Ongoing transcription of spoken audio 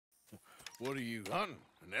What are you hunting?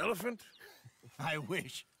 An elephant? I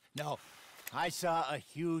wish. No, I saw a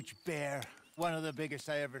huge bear. One of the biggest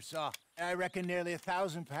I ever saw. I reckon nearly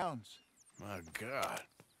 1,000 pounds. My God.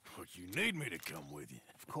 But you need me to come with you.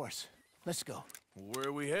 Of course. Let's go. Where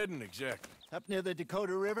are we heading exactly? Up near the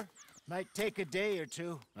Dakota River. Might take a day or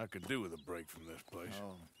two. I could do with a break from this place.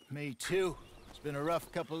 Oh, me too. It's been a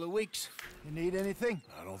rough couple of weeks. You need anything?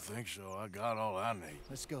 I don't think so. I got all I need.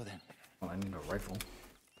 Let's go then. Well, I need a rifle.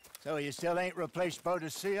 So you still ain't replaced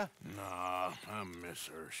Hosea? Nah, I miss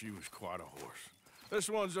her. She was quite a horse. This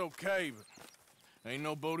one's okay, but ain't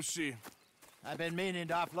no Hosea. I've been meaning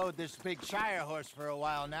to offload this big Shire horse for a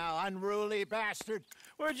while now. Unruly bastard.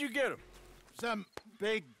 Where'd you get him? Some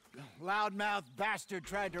big, loudmouth bastard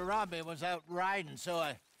tried to rob me, was out riding, so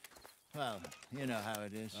well, you know how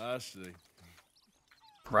it is. I see.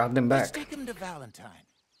 Robbed him Let's back. take him to Valentine.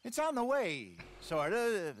 It's on the way,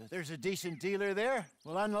 sorta. There's a decent dealer there.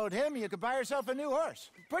 We'll unload him, you could buy yourself a new horse.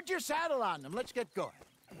 Put your saddle on him, let's get going.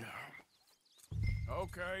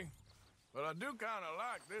 Okay, but I do kind of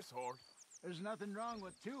like this horse. There's nothing wrong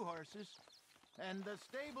with two horses. And the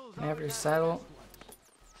stables Can I have your always saddle? the best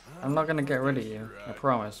ones. I'm not gonna get rid of you. I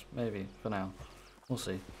promise. Maybe. For now. We'll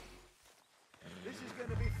see. This is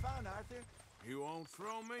gonna be fun, Arthur. You won't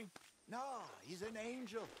throw me? No, he's an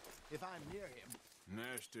angel, if I'm near him.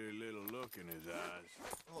 Nasty little look in his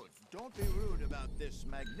eyes. Oh, don't be rude about this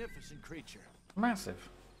magnificent creature. Massive.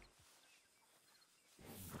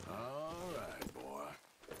 All right,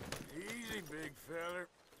 boy. Easy, big feller.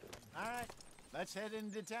 All right, let's head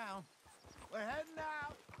into town. We're heading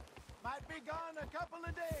out. Might be gone a couple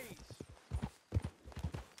of days.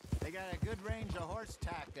 They got a good range of horse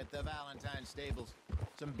tack at the Valentine stables.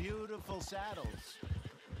 Some beautiful saddles.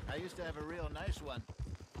 I used to have a real nice one.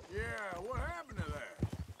 Yeah, what happened to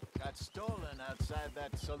that? Got stolen outside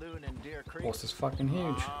that saloon in Deer Creek. Horse is fucking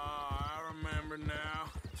huge. Ah, I remember now.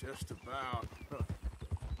 Just about.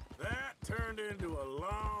 That turned into a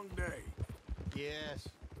long day. Yes.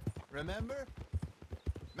 Remember?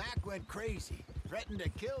 Mac went crazy, threatened to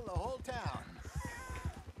kill the whole town.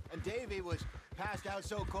 And Davy was passed out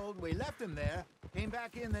so cold we left him there, came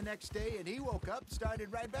back in the next day, and he woke up,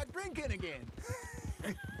 started right back drinking again.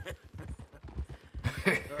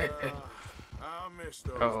 I miss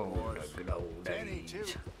those boys. the good old Jenny, days.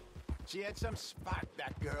 too. She had some spark,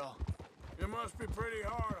 that girl. It must be pretty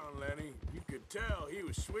hard on Lenny. You could tell he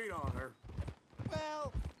was sweet on her.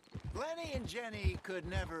 Well, Lenny and Jenny could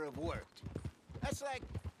never have worked. That's like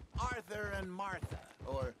Arthur and Martha,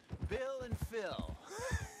 or Bill and Phil.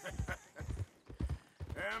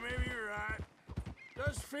 Yeah, maybe you're right.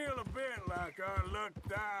 Does feel a bit like our luck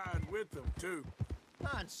died with them, too.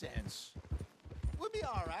 Nonsense. We'll be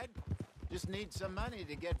all right. Just need some money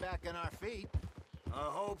to get back on our feet. I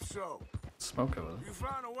hope so. Smoke over there. You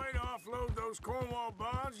found a way to offload those Cornwall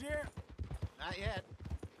bonds yet? Not yet.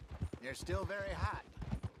 They're still very hot.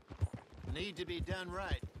 Need to be done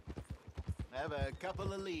right. I have a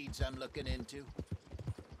couple of leads I'm looking into.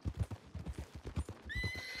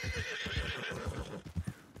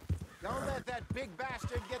 Don't let that big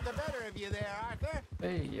bastard get the better of you there, Arthur.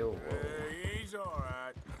 Hey, yo. Hey, he's all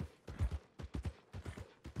right.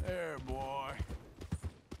 There, boy.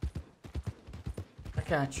 I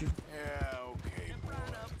got you. Yeah, okay, boy.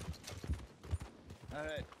 All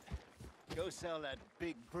right. Go sell that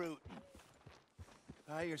big brute.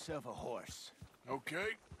 Buy yourself a horse. Okay.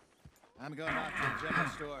 I'm going off to the general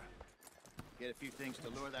store. Get a few things to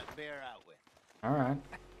lure that bear out with. Alright.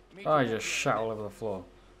 Meet Oh, I you just at shot all over the floor.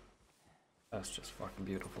 That's just fucking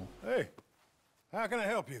beautiful. Hey, how can I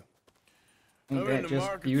help you? Ain't I'm in that the just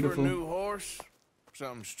market beautiful? for a new horse.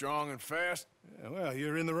 Something strong and fast. Yeah, well,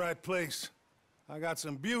 you're in the right place. I got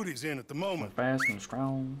some beauties in at the moment. Fast and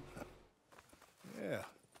strong. Yeah.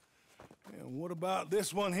 And what about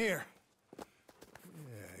this one here?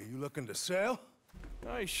 Yeah, you looking to sell?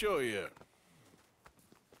 I ain't sure yet.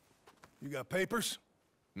 You got papers?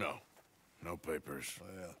 No. No papers.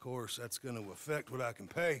 Well, of course, that's gonna affect what I can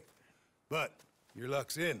pay. But your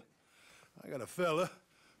luck's in. I got a fella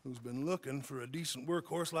who's been looking for a decent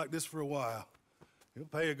workhorse like this for a while. He'll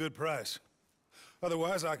pay a good price.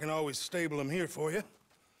 Otherwise, I can always stable him here for you.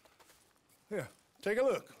 Here, take a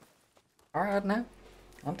look. Alright now.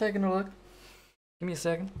 I'm taking a look. Give me a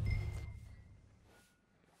second.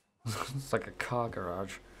 It's like a car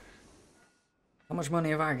garage. How much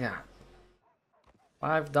money have I got?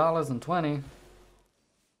 $5.20.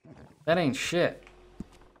 That ain't shit.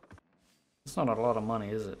 It's not a lot of money,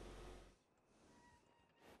 is it?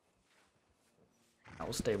 I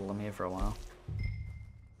will stable him here for a while.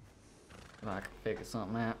 If I can figure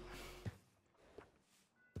something out.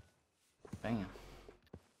 Bam.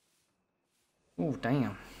 Ooh,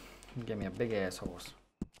 damn. Give me a big ass horse.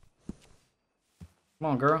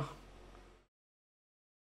 Come on, girl.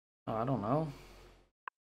 Oh, I don't know.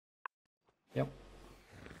 Yep.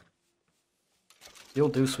 You'll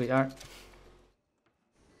do, sweetheart.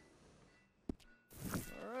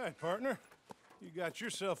 All right, partner. You got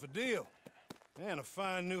yourself a deal. And a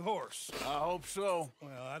fine new horse. I hope so.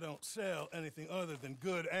 Well, I don't sell anything other than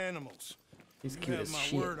good animals. He's You cute have as my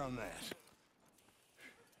shit. word on that.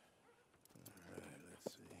 All right,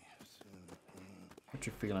 let's see. What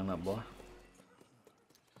you feeling up, boy?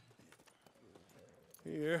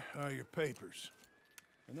 Here are your papers.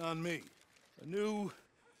 And on me, a new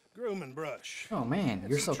grooming brush. Oh man,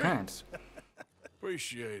 you're so kind.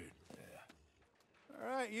 Appreciate it. All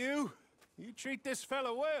right, you treat this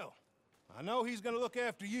fella well. I know he's gonna look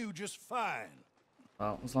after you just fine.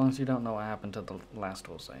 Well, as long as you don't know what happened to the last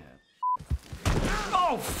horse I had.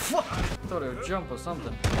 Oh fuck! I thought it would jump or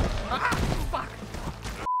something. Ah, fuck!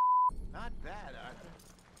 Not bad, Arthur.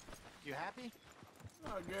 You happy?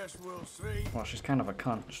 I guess we'll see. Well, she's kind of a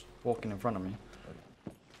cunt, just walking in front of me.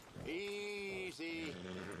 Easy.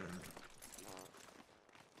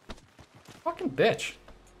 Fucking bitch.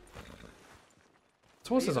 This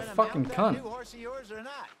horse is a fucking That cunt. new horse of yours or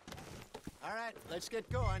not? All right, let's get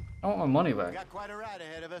going. I want my money We back. got quite a ride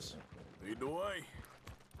ahead of us. Lead the way.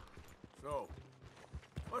 So,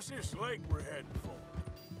 what's this lake we're heading for?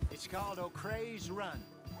 It's called O'Creagh's Run,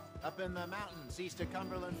 up in the mountains east of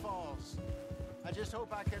Cumberland Falls. I just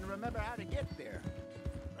hope I can remember how to get there.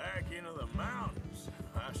 Back into the mountains.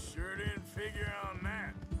 I sure didn't figure on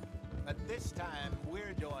that. But this time,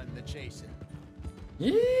 we're doing the chasing.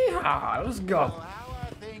 Yeehaw! Let's So go. how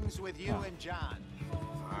are things with you and John?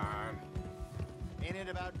 Fine. Ain't it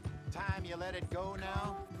about time you let it go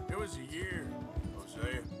now? It was a year,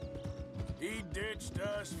 Hosea. He ditched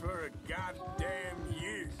us for a goddamn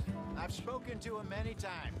year. I've spoken to him many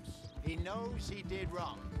times. He knows he did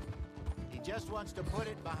wrong. He just wants to put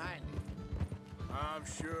it behind him. I'm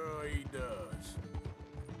sure he does.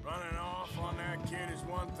 Running off on that kid is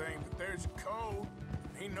one thing, but there's a code.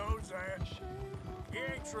 He knows that. He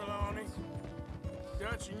ain't Trelawney.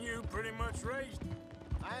 Dutch and you pretty much raised him.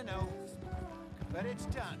 I know, but it's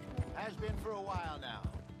done. Has been for a while now.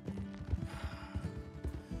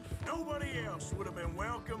 Nobody else would have been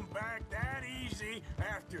welcomed back that easy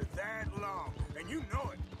after that long. And you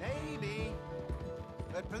know it. Maybe,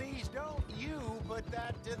 but please don't you put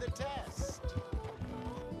that to the test.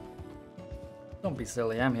 Don't be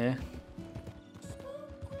silly, I'm here.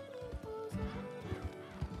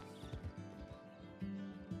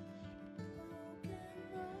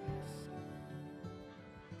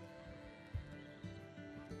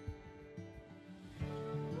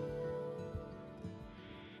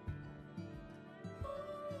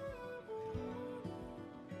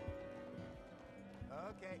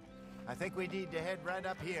 Okay, I think we need to head right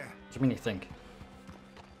up here. What do you mean you think?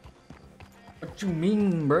 What you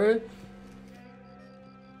mean, bro?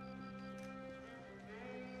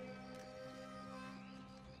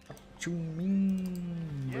 What you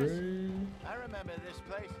mean, bro? Yes, I remember this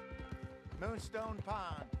place. Moonstone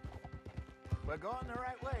Pond. We're going the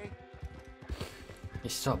right way.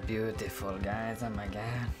 It's so beautiful, guys. Oh my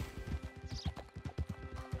god.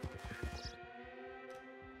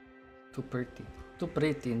 Too pretty. Too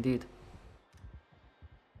pretty indeed.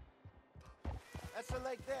 That's the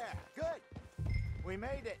lake there. Good. We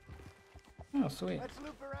made it. Oh, sweet. Let's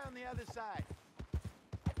loop around the other side.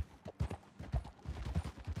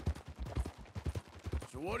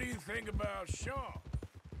 So what do you think about Shaw?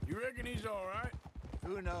 You reckon he's all right?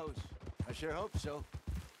 Who knows? I sure hope so.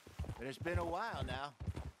 But it's been a while now.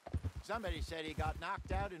 Somebody said he got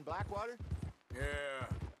knocked out in Blackwater. Yeah.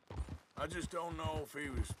 I just don't know if he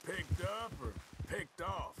was picked up or picked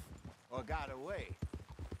off. Or got away.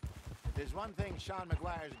 If there's one thing Sean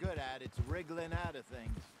McGuire's good at, it's wriggling out of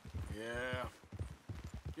things. Yeah.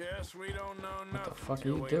 Guess we don't know nothing. What the fuck are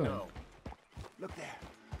till you we doing? know. Look there.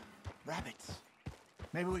 Rabbits.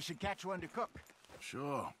 Maybe we should catch one to cook.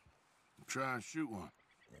 Sure. Try and shoot one.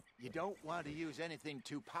 You don't want to use anything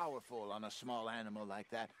too powerful on a small animal like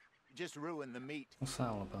that. Just ruin the meat. What's that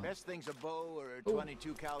all about? Best thing's a bow or a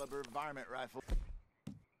 22 caliber varmint rifle.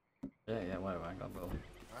 Yeah, whatever. I got both.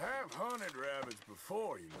 I have hunted rabbits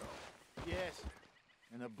before, you know. Yes.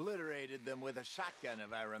 And obliterated them with a shotgun,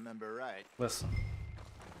 if I remember right. Listen.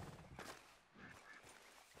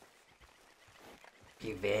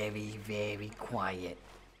 Be very, very quiet.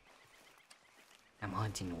 I'm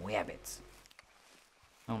hunting rabbits.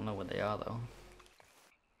 I don't know what they are though.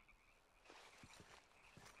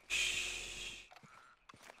 Shh.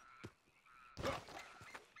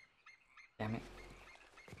 Damn it.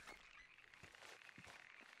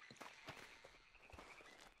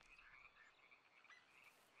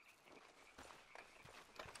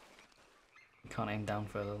 can't aim down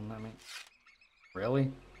further than that, mate.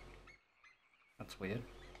 Really? That's weird.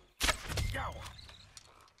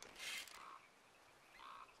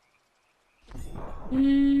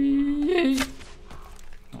 Yay.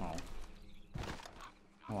 Oh.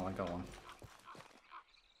 Oh, I got one.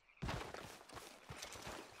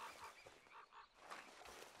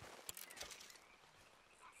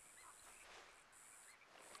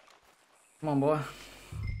 Come on, boy.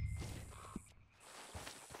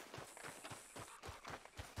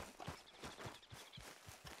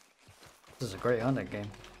 This is a great hunting game.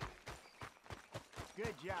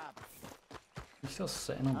 Good job. You still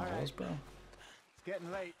sitting on the All right. walls, bro? It's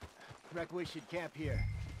getting late. Reckon we should camp here.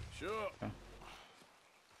 Sure. Get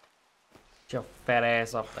your fat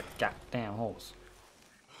ass off the goddamn horse.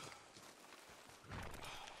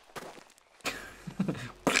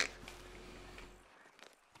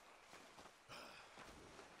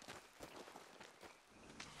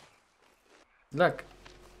 Look,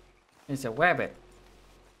 it's a rabbit.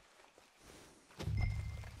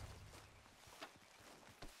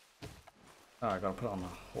 Oh, I gotta put it on the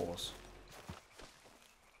horse.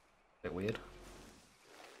 Bit weird.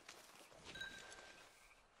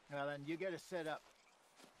 Well, then you get it set up.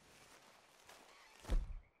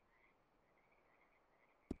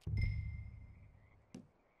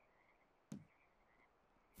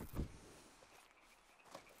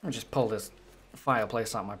 I'll just pull this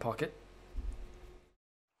fireplace out of my pocket.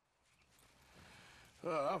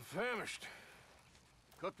 I'm famished.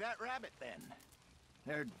 Cook that rabbit then.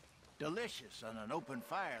 They're delicious on an open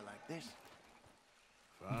fire like this.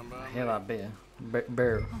 Fine by I me. hear that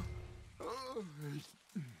bear.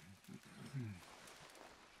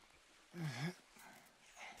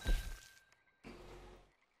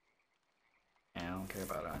 Yeah, I don't care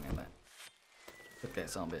about any of that. Look at that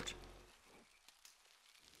son of a bitch.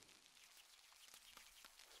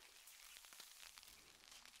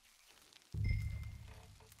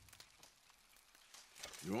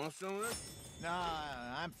 You want some of this? No,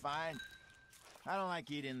 I'm fine. I don't like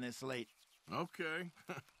eating this late. Okay.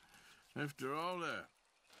 After all that.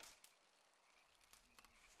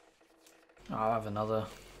 I'll have another.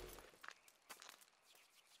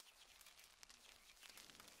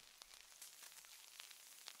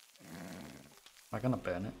 Am I gonna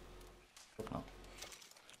burn it? Hope not.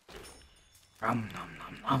 Nom, nom,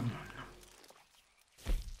 nom, nom, nom.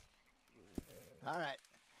 All right.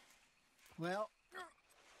 Well,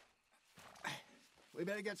 we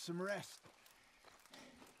better get some rest.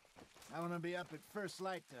 I want to be up at first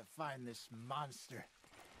light to find this monster.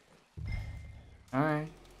 Alright.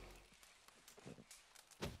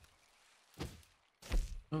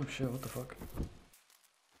 Oh shit, what the fuck?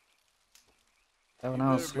 7 You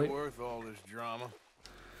hours better be sleep. worth all this drama.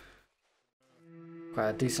 Quite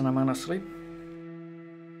a decent amount of sleep.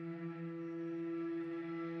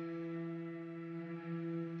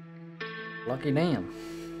 Lucky damn.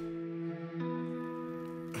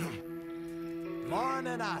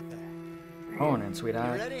 Morning, Arthur. Morning, You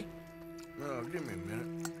sweetheart. ready? Oh, give me a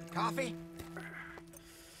minute. Coffee?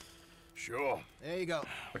 Sure. There you go.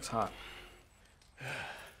 Looks hot.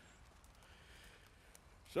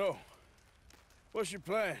 So, what's your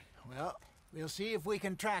plan? Well, we'll see if we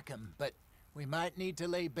can track him, but we might need to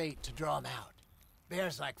lay bait to draw him out.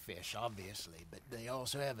 Bears like fish, obviously, but they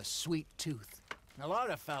also have a sweet tooth. A lot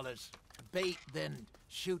of fellas bait, then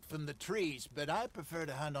shoot from the trees, but I prefer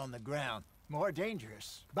to hunt on the ground. More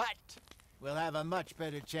dangerous, but we'll have a much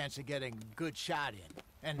better chance of getting a good shot in.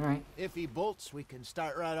 And Right. if he bolts, we can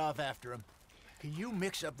start right off after him. Can you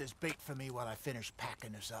mix up this bait for me while I finish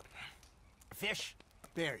packing this up? Fish,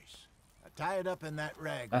 berries. I tie it up in that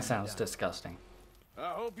rag. when That you're sounds done. disgusting.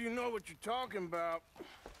 I hope you know what you're talking about.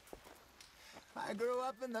 I grew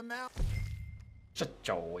up in the mountains. Shut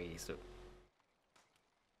your ways up.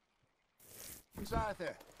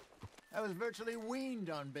 Arthur, I was virtually weaned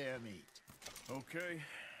on bear meat. Okay,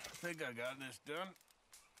 I think I got this done.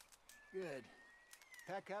 Good.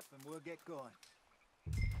 Pack up and we'll get going.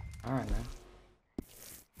 Alright, man.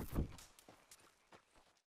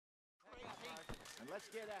 And let's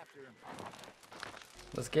get after him.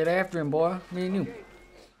 Let's get after him, boy. Me and you. Okay,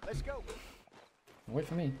 let's go. Wait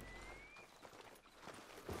for me.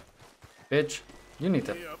 Bitch, you need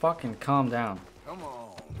to fucking calm down. Come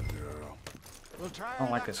on, girl. We'll try I don't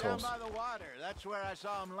it like up this down horse. by the water. That's where I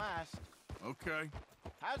saw him last. Okay.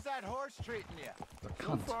 How's that horse treating you? The So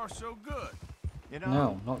cunt. far, so good. You know,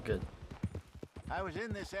 No, not good. I was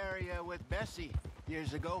in this area with Bessie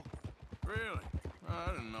years ago. Really?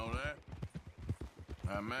 I didn't know that.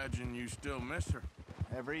 I imagine you still miss her.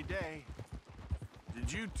 Every day.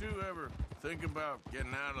 Did you two ever think about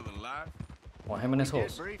getting out of the life? Well, him and his Did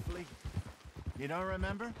horse. briefly. You don't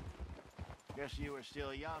remember? Guess you were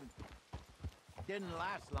still young. Didn't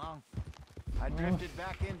last long. I drifted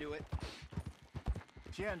back into it.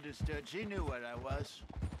 She understood. She knew what I was.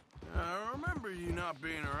 I remember you not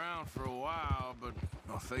being around for a while, but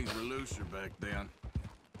well, things were looser back then.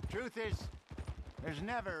 Truth is, there's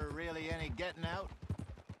never really any getting out.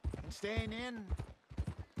 And staying in,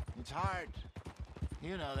 it's hard.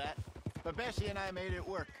 You know that. But Bessie and I made it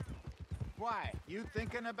work. Why? You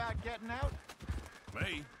thinking about getting out?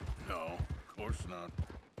 Me? No, of course not.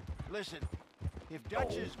 Listen, if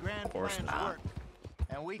Dutch's grand plans work,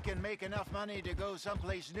 and we can make enough money to go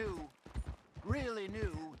someplace new, really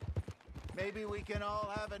new, maybe we can all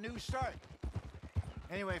have a new start.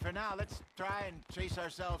 Anyway, for now, let's try and chase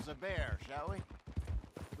ourselves a bear, shall we?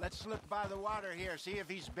 Let's look by the water here, see if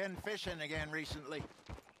he's been fishing again recently.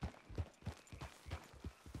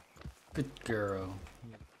 Good girl.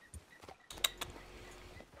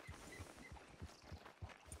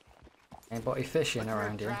 Anybody fishing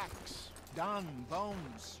around here? Tracks, dung,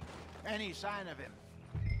 bones, any sign of him.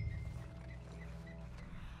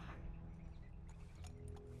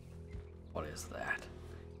 What is that?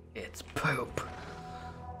 It's poop.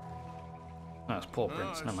 Oh, it's paw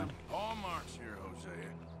prints. Never mind. Paw marks here, Hosea.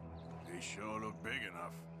 They sure look big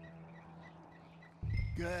enough.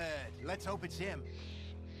 Good. Let's hope it's him.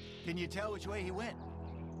 Can you tell which way he went?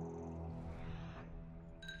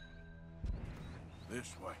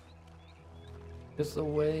 This way. This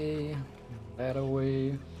away, that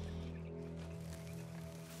away.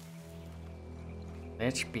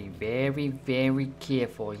 Let's be very, very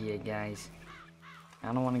careful here, guys. I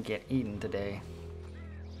don't want to get eaten today.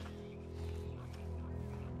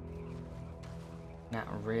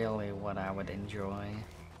 Not really what I would enjoy.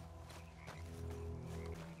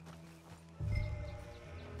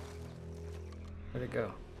 Where'd it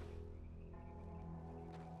go?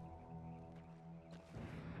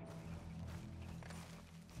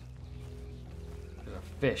 There's a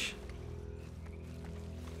fish.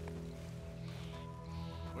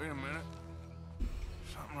 Wait a minute.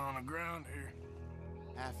 Something on the ground here.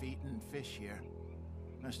 Half-eaten fish here.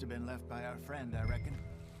 Must have been left by our friend, I reckon.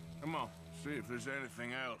 Come on, see if there's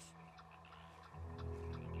anything else.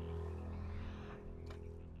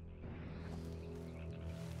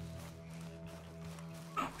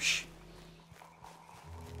 Oh, shh.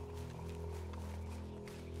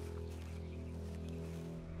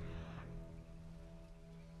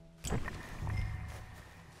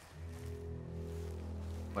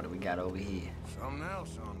 What do we got over here? Something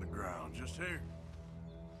else on the ground, just here.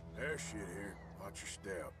 There's shit here. Watch your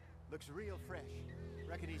step. Looks real fresh.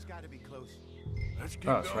 Reckon he's got to be close. Let's keep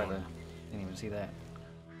Oh, going. it's right there. Didn't even see that.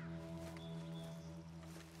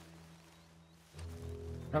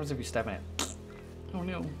 What happens if you step in it? Oh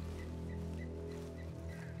no.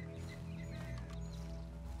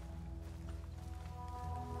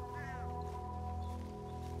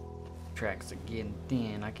 Tracks are getting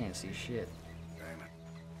thin. I can't see shit. Damn it.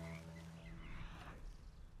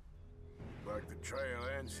 Like the trail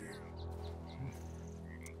ends here.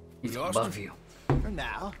 He's lost above him? you. For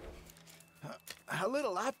now. A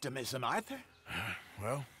little optimism, Arthur.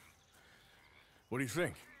 Well, what do you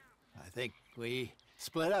think? I think we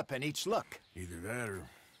split up and each look. Either that or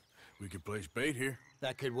we could place bait here.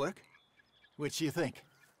 That could work. Which do you think?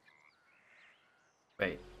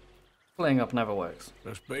 Wait. Playing up never works.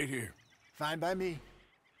 Let's bait here. Fine by me.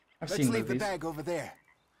 I've Let's seen leave the movies. bag over there.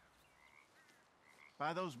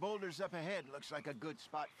 By those boulders up ahead, looks like a good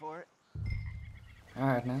spot for it.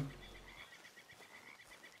 Alright now.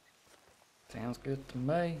 Sounds good to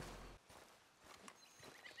me.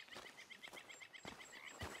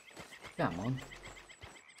 Come on.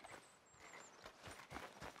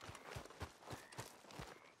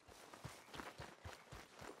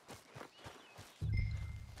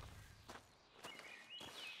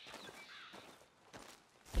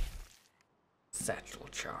 Satchel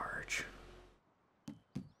charge.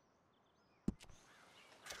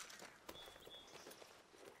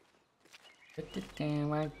 Put it down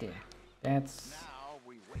right there. That's... Now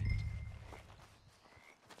we wait.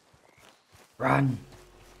 Run!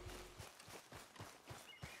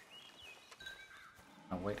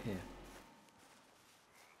 Oh, wait here.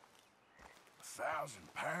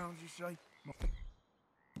 1,000 pounds, you say?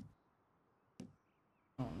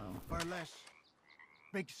 Oh no. Or less.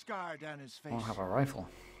 Big scar down his I face. don't have a rifle.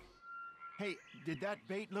 Hey, did that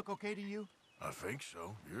bait look okay to you? I think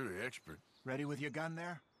so. You're the expert. Ready with your gun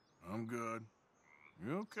there? I'm good.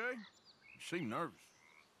 You okay? You seem nervous.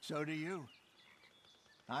 So do you.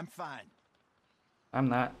 I'm fine. I'm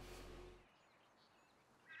not.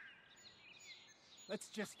 Let's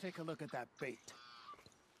just take a look at that bait.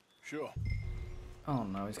 Sure. Oh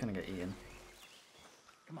no, he's gonna get eaten.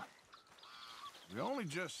 Come on. We only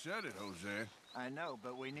just said it, Hosea. I know,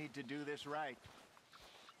 but we need to do this right.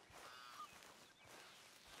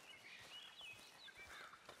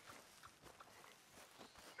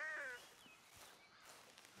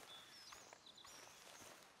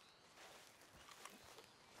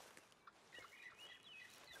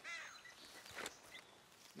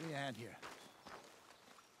 Give me a hand here.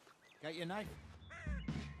 Got your knife?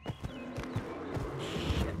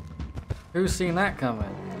 Who's seen that coming?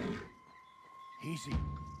 Easy.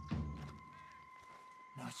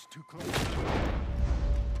 No, it's too close.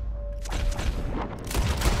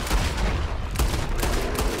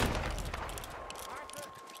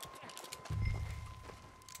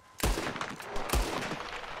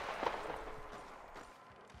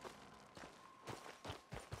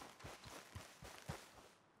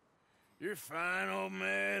 You're fine, old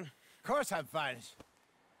man. Of course I'm fine. It's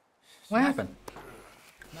What happened?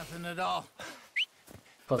 nothing at all.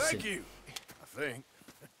 Pussy. Thank you, I think.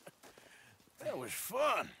 That was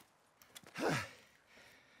fun.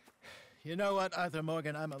 You know what, Arthur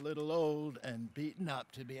Morgan? I'm a little old and beaten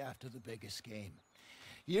up to be after the biggest game.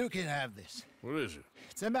 You can have this. What is it?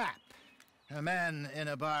 It's a map. A man in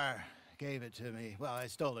a bar gave it to me. Well, I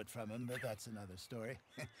stole it from him, but that's another story.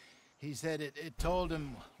 He said it told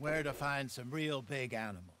him where to find some real big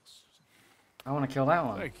animals. I want to kill that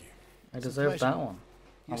one. Thank you. I deserve pleasure. that one.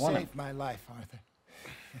 You I want saved it. my life, Arthur.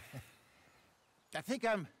 I think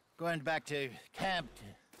I'm going back to camp to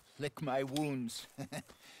lick my wounds.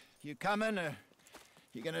 You coming, or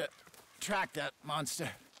you gonna track that monster?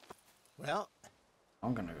 Well,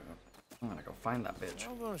 I'm gonna go find that bitch.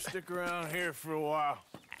 I'm gonna stick around here for a while.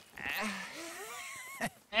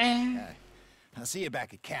 I'll see you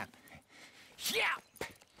back at camp. Yeah.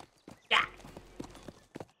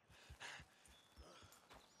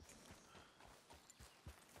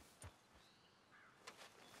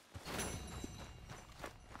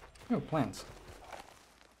 Oh, plants.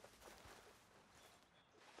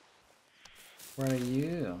 What are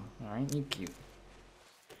you? Aren't you cute?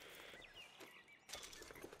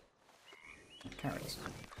 Carrots.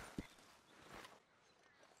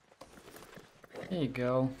 There you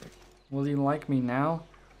go. Will you like me now?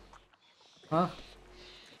 Huh?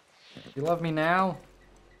 You love me now?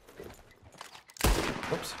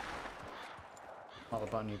 Whoops. Not the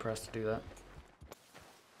button you press to do that.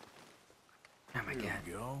 Oh my Here god.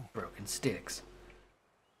 we go. Broken sticks.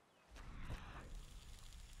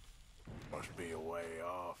 Must be a way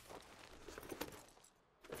off.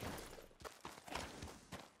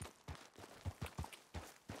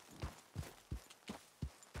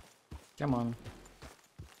 Come on.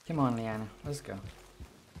 Come on, Liana. Let's go.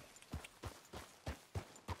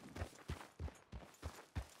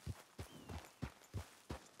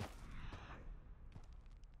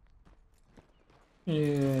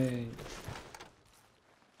 Yay.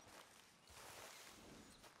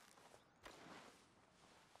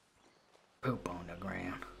 Poop on the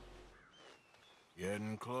ground.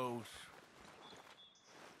 Getting close.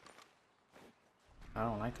 I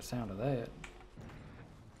don't like the sound of that.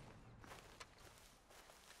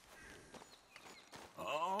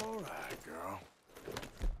 All right, girl.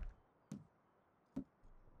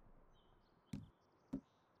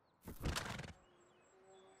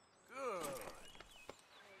 Good.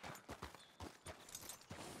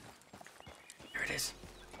 Here it is.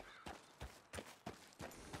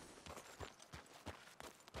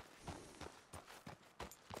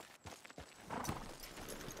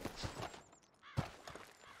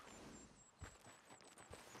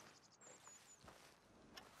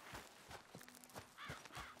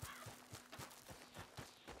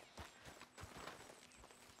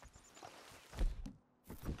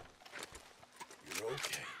 You're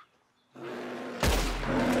okay.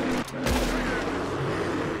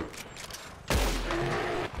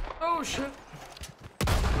 Oh shit.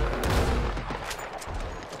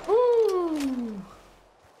 Woo.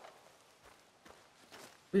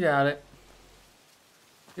 We got it.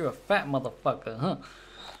 You're a fat motherfucker, huh?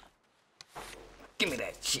 Give me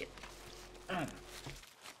that shit. Give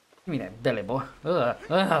me that belly, boy.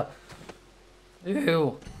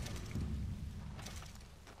 Ew.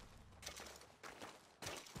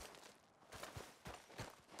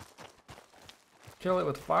 Kill it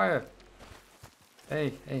with fire.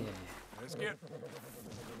 Hey, hey, hey. Let's get.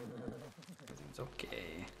 It's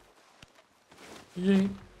okay. Yeet.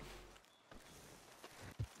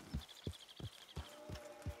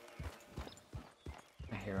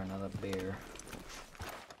 I hear another bear.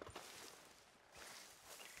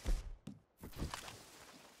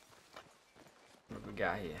 What do we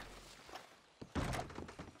got here?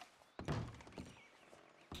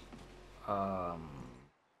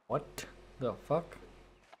 What the fuck?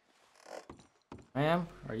 Ma'am,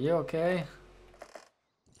 are you okay?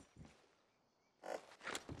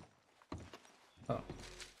 Oh.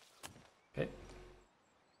 Okay.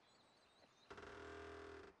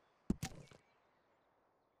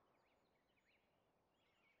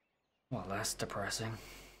 Well, that's depressing.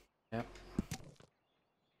 Yep.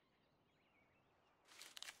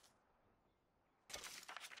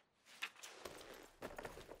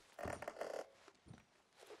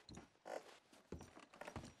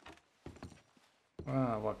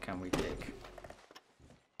 What can we take?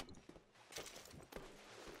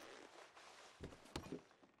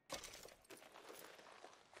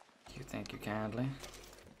 Thank you kindly.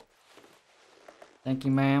 Thank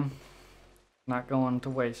you, ma'am. Not going to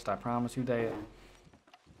waste, I promise you that.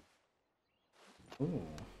 Ooh,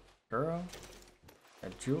 girl.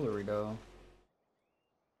 That jewelry though.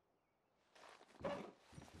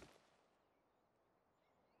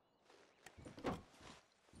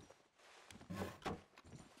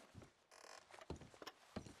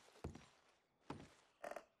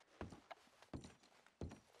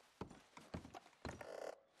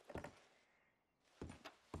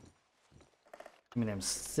 Give me them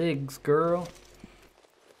cigs, girl.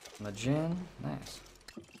 And the gin. Nice.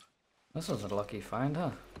 This was a lucky find,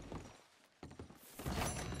 huh?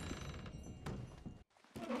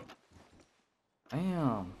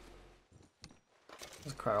 Damn.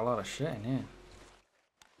 There's quite a lot of shit in here.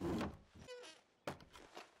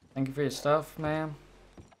 Thank you for your stuff, ma'am.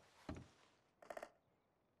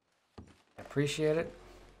 I appreciate it.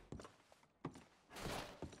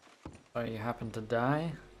 Sorry you happened to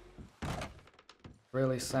die.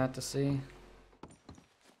 Really sad to see.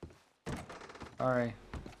 Sorry.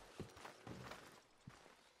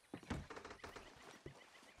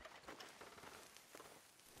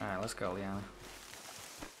 Alright, let's go, Liana.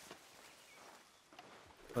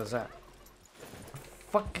 What is that?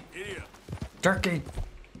 Fucking Idiot. turkey!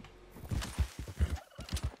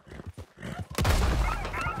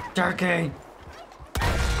 Turkey!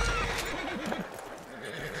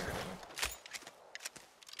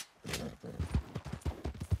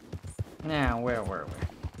 Now, where were we?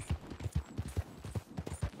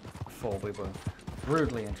 Before we were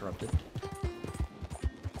rudely interrupted.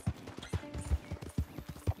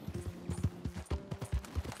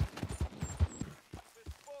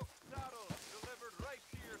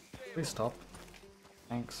 Please stop.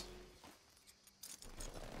 Thanks.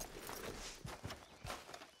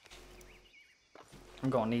 I'm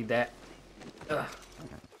gonna need that. Ugh.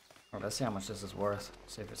 Well, let's see how much this is worth.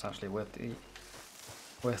 See if it's actually worth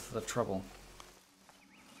the trouble.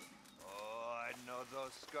 Oh, I know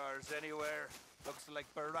those scars anywhere. Looks like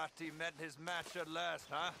Barati met his match at last,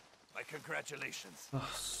 huh? My congratulations. Ugh,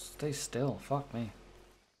 stay still. Fuck me.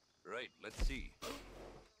 Right, let's see.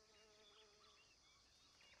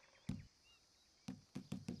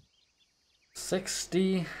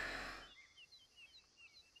 $60.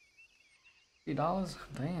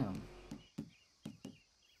 Damn.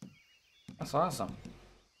 That's awesome.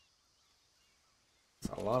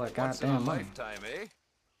 That's a lot of goddamn money. Lifetime, eh?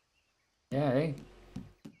 Yeah, eh?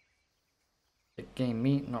 Big game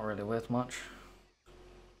meat, not really worth much.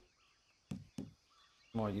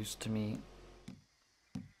 More used to meat.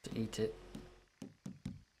 To eat it.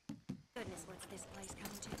 Goodness, what's this place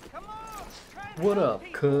come to? Come on, try to What help up,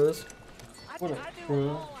 people. cuz? I What do up, bro?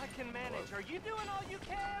 all I can manage. Are you doing all you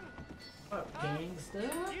can? What up, gangsta?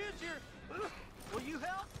 Use your. Will you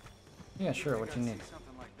help? Yeah, sure, what you need?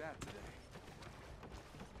 Something like that today.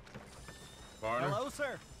 Partner, Hello,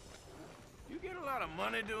 sir. you get a lot of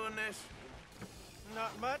money doing this?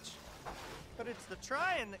 Not much, but it's the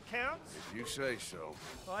trying that counts. If you say so.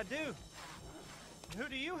 Well, I do. Who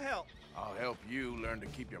do you help? I'll help you learn to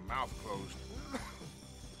keep your mouth closed.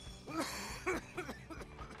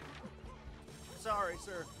 Sorry,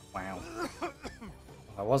 sir. Wow. Well,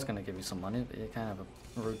 I was gonna give you some money, but you're kind of a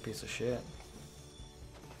rude piece of shit.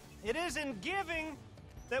 It is in giving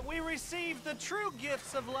that we receive the true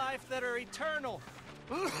gifts of life that are eternal.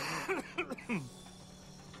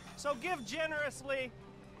 So give generously,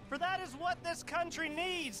 for that is what this country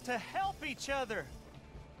needs, to help each other.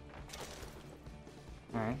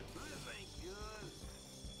 Alright.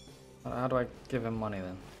 How do I give him money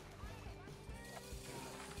then?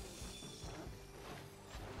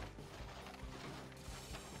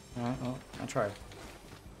 Alright, well, I tried.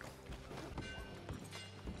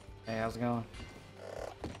 Hey, how's it going?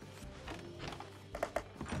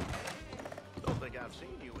 Don't think I've seen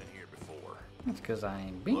you in here before. That's because I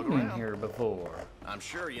ain't been Look in around. here before. I'm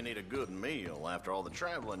sure you need a good meal after all the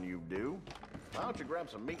traveling you do. Why don't you grab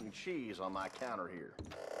some meat and cheese on my counter here?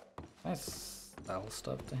 Can I sell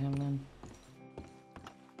stuff to him then?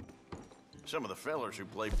 Some of the fellers who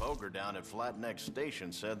play poker down at Flatneck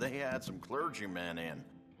Station said they had some clergyman in.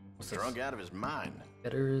 Drunk out of his mind.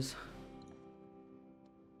 Bitters.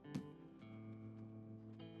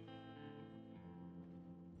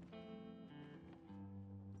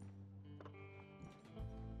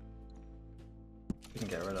 We can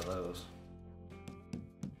get rid of those.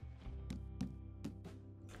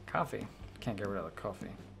 Coffee. Can't get rid of the coffee.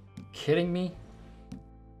 Kidding me?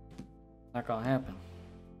 Not gonna happen.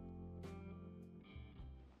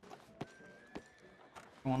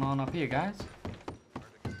 What's going on up here, guys?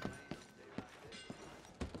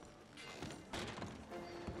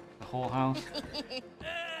 The whole house.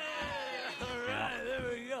 Alright, there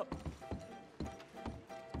we go.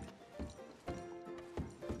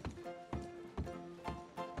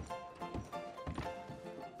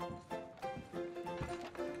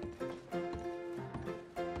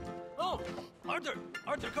 Oh,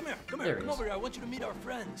 Arthur, come here. There he Come is. over here. I want you to meet our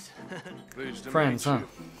friends. Pleased to Friends, meet huh? you.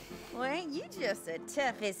 Well, ain't you just a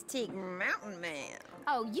toughest-teak mountain man?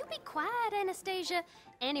 Oh, you be quiet, Anastasia.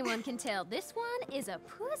 Anyone can tell this one is a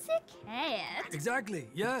pussy cat. Exactly.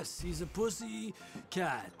 Yes, he's a pussy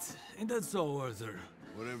cat. Ain't that so, Arthur?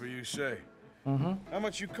 Whatever you say. Mm-hmm. How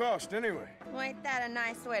much you cost, anyway? Well, ain't that a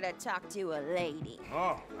nice way to talk to a lady?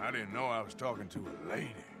 Oh, I didn't know I was talking to a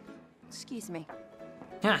lady. Excuse me.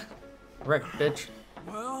 Ha! Wreck, bitch.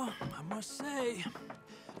 Well, I must say,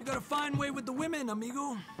 you got a fine way with the women,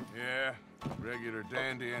 amigo. Yeah, regular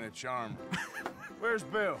dandy and a charmer. Where's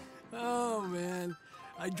Bill? Oh, man.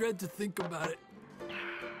 I dread to think about it.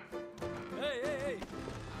 Hey!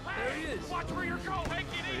 There he is. Watch where you're going. Take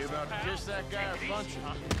it easy. You about to kiss that guy a bunch,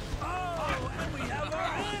 huh? Oh, and we have our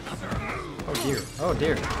answer. Oh dear. Oh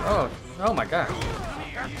dear. Oh my god.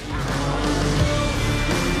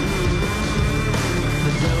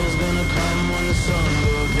 The devil's gonna come when the sun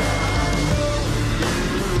goes down.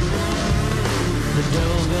 The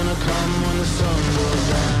devil's gonna come when the sun goes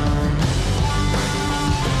down.